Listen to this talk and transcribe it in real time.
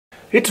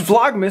It's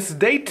Vlogmas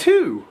Day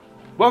 2.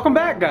 Welcome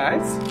back,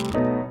 guys.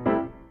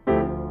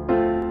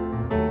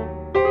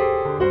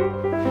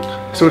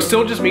 So it's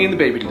still just me and the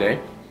baby today,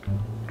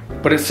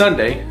 but it's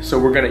Sunday, so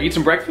we're gonna eat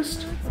some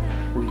breakfast.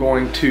 We're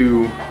going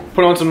to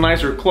put on some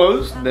nicer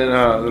clothes, then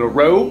a little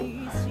robe,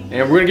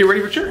 and we're gonna get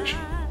ready for church.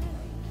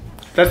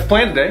 That's the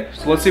plan today,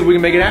 so let's see if we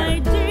can make it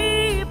happen.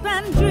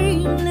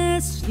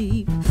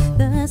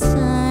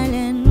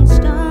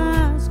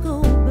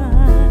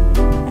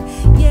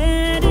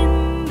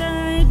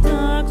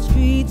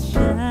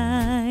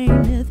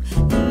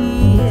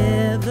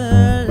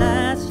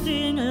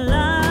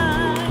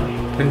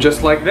 And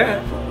just like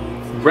that,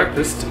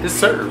 breakfast is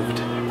served.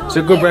 Is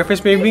it a good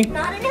breakfast, baby?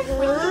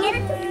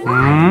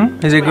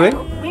 Is it good?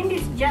 Wind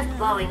is just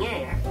blowing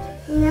air.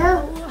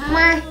 No,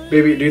 Ma.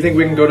 Baby, do you think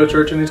we can go to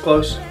church in these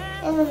clothes?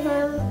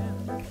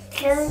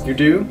 You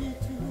do?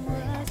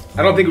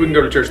 I don't think we can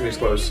go to church in these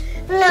clothes.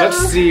 No. Let's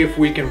see if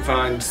we can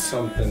find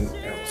something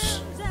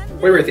else.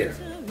 Wait right there.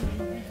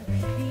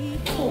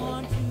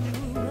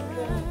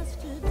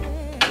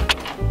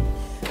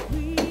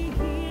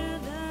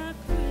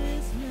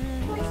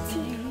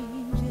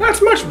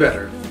 That's much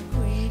better.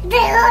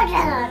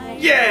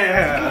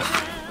 Yeah!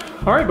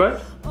 All right,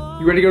 bud.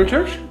 You ready to go to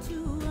church?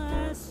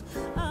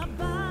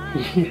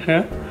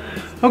 Yeah.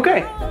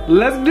 Okay,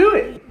 let's do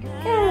it.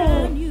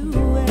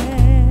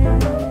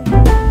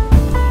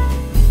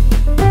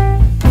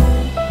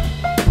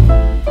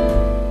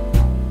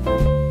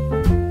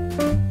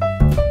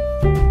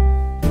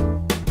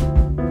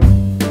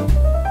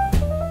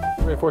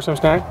 Ready for some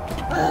snack?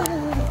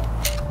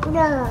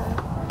 No.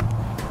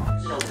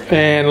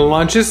 And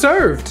lunch is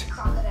served.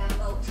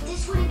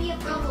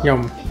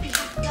 Yum.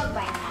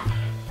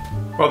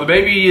 While the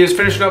baby is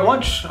finishing up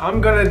lunch,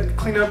 I'm gonna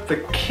clean up the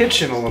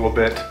kitchen a little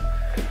bit.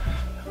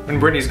 When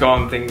Brittany's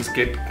gone, things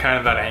get kind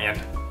of out of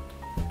hand.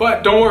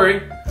 But don't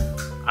worry,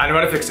 I know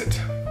how to fix it.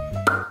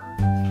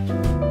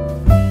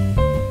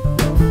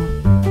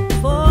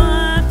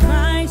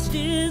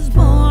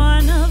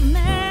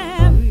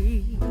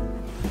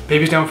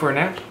 Baby's down for a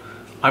nap.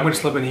 I'm gonna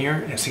slip in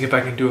here and see if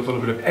I can do a little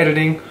bit of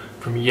editing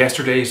from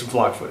yesterday's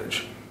vlog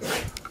footage.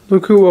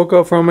 Look who woke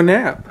up from a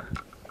nap.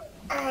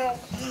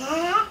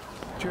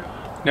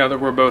 Now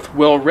that we're both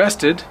well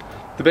rested,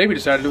 the baby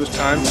decided it was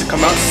time to come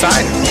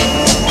outside.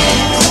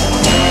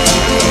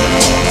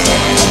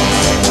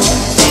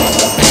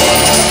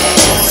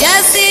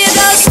 Just see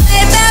those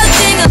sleigh bells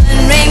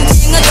jingling, ring,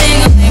 tingle,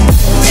 tingling.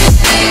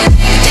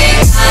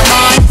 I'm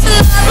on it's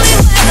lovely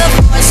weather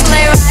for a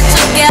sleigh ride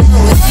together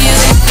with you.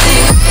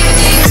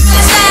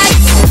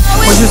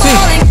 What'd you see?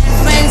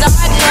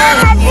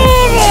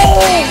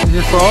 Is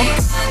it frog?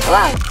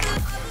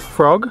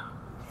 Frog?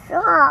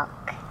 Frog.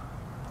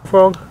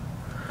 Frog.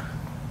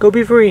 Go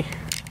be free.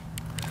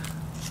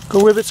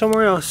 Go with it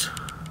somewhere else.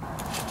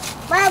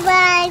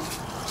 Bye-bye.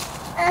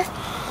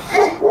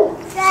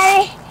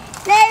 Sorry.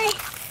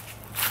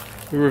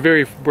 We were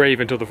very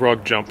brave until the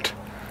frog jumped.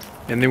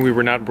 And then we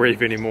were not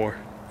brave anymore.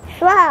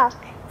 Frog.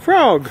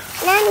 Frog!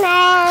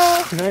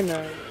 Night-night.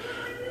 Night-night.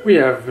 We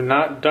have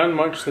not done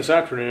much this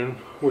afternoon,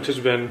 which has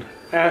been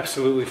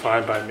absolutely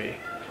fine by me.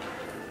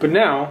 But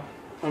now,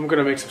 I'm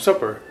gonna make some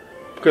supper,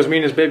 because me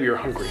and his baby are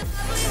hungry.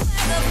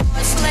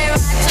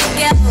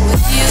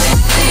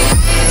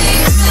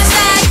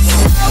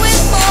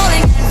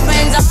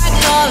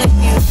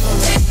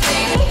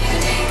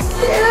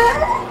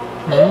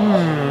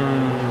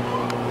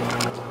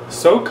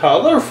 So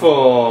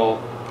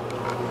colorful!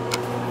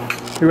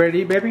 You ready to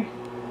eat, baby?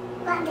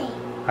 Buddy.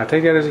 I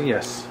take that as a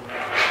yes.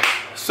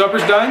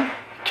 Supper's done,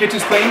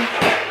 kitchen's clean.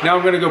 Now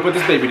I'm gonna go put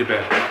this baby to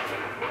bed.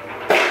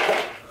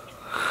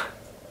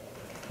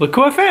 Look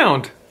who I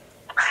found!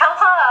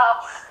 Hello.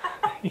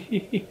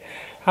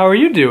 How are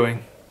you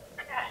doing?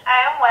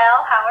 I'm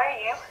well. How are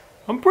you?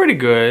 I'm pretty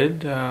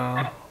good.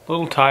 A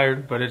little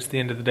tired, but it's the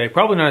end of the day.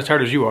 Probably not as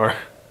tired as you are.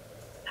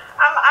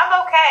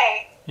 I'm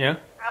okay. Yeah?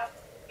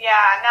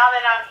 Yeah, now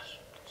that I'm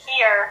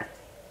here,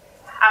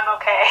 I'm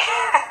okay.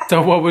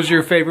 So what was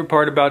your favorite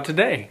part about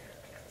today?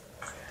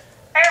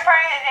 Favorite part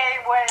of the day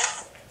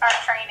was our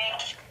training.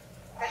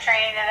 The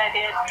training that I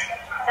did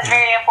was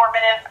very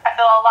informative. I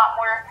feel a lot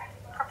more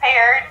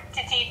prepared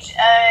to teach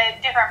a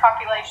different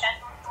population,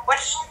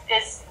 which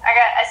is, I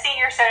got a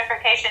senior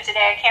certification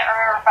today. I can't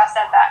remember if I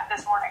said that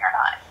this morning or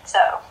not.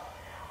 So,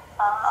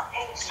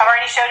 I've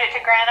already showed it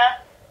to Grana.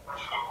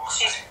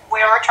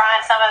 We were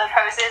trying some of the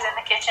poses in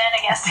the kitchen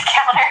against the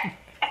counter.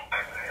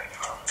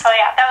 So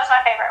yeah, that was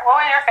my favorite. What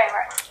was your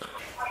favorite?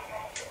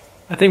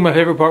 I think my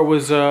favorite part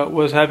was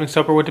having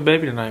supper with the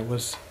baby tonight.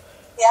 Was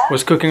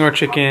cooking our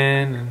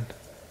chicken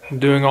and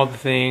doing all the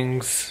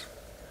things.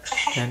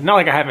 And not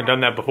like I haven't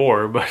done that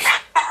before, but.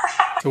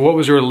 So what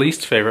was your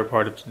least favorite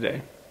part of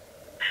today?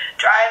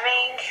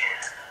 Driving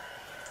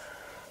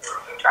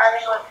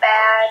was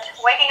bad.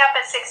 Waking up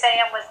at 6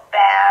 a.m. was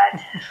bad.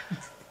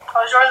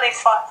 What was your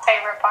least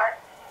favorite part?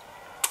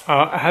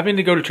 Having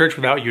to go to church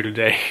without you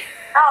today.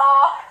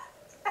 Oh.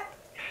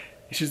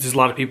 It's just there's a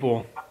lot of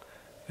people,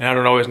 and I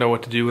don't always know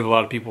what to do with a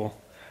lot of people.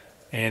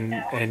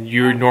 And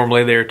you're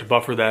normally there to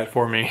buffer that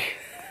for me.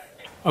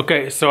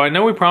 Okay, so I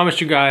know we promised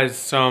you guys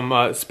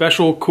some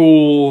special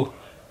cool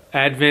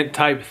Advent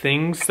type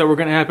things that were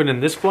gonna happen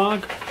in this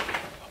vlog,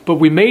 but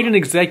we made an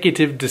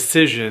executive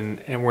decision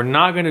and we're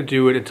not gonna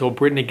do it until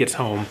Brittany gets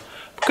home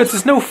because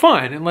it's no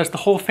fun unless the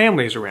whole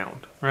family is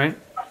around, right?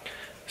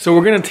 So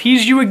we're gonna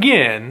tease you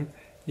again.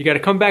 You gotta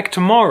come back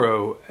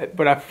tomorrow,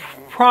 but I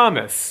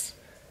promise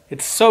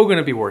it's so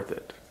gonna be worth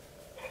it.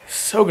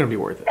 So gonna be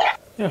worth it.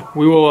 Yeah,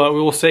 we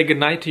will say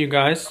goodnight to you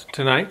guys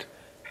tonight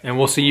and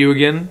we'll see you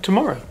again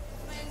tomorrow.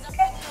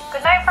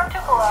 Good night from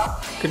Tupelo.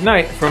 Good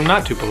night from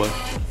not Tupelo.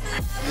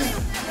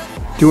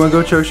 Do you want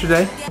to go church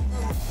today?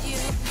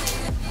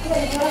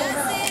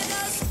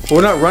 Well,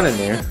 we're not running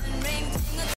there.